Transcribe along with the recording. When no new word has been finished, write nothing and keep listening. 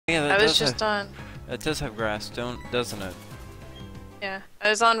Yeah, that I was does just have, on. that does have grass, doesn't it? Yeah, I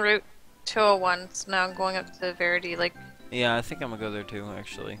was on Route 201, so now I'm going up to Verity. Like, Yeah, I think I'm gonna go there too,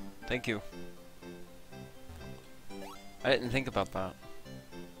 actually. Thank you. I didn't think about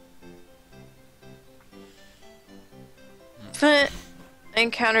that.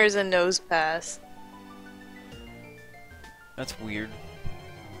 encounters a nose pass. That's weird.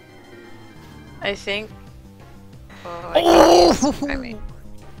 I think. Oh, I can't use this by me.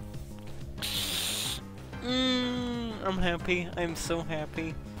 I'm happy. I'm so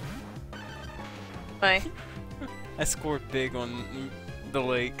happy. Why? I scored big on the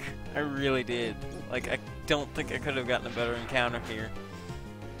lake. I really did. Like, I don't think I could have gotten a better encounter here.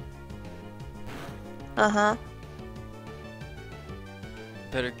 Uh-huh.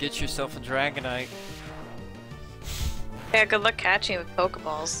 Better get yourself a Dragonite. Yeah, good luck catching with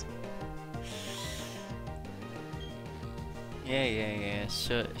Pokeballs. Yeah.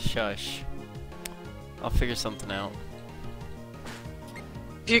 Shush. I'll figure something out.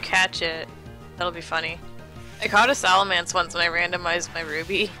 If you catch it, that'll be funny. I caught a Salamence once when I randomized my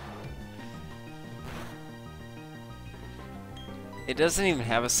Ruby. It doesn't even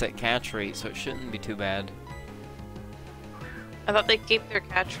have a set catch rate, so it shouldn't be too bad. I thought they keep their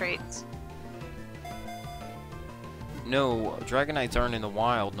catch rates. No, Dragonites aren't in the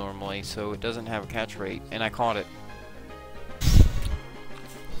wild normally, so it doesn't have a catch rate, and I caught it.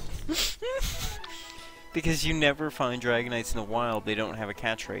 Because you never find Dragonites in the wild, they don't have a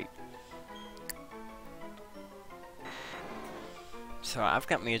catch rate. So I've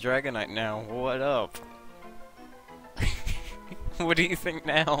got me a Dragonite now, what up? What do you think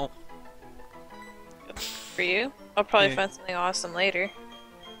now? For you? I'll probably Yeah. find something awesome later.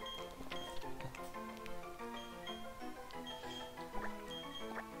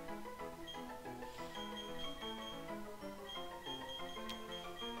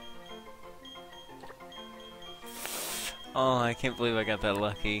 Oh, I can't believe I got that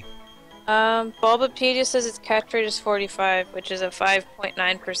lucky. Bulbapedia says its catch rate is 45, which is a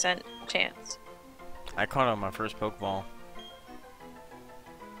 5.9% chance. I caught it on my first Pokeball.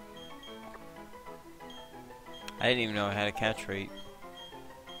 I didn't even know I had a catch rate.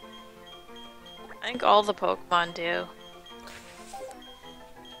 I think all the Pokemon do.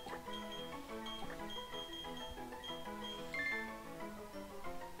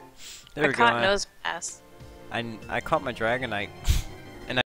 There I we caught go. Nose Pass. I caught my Dragonite.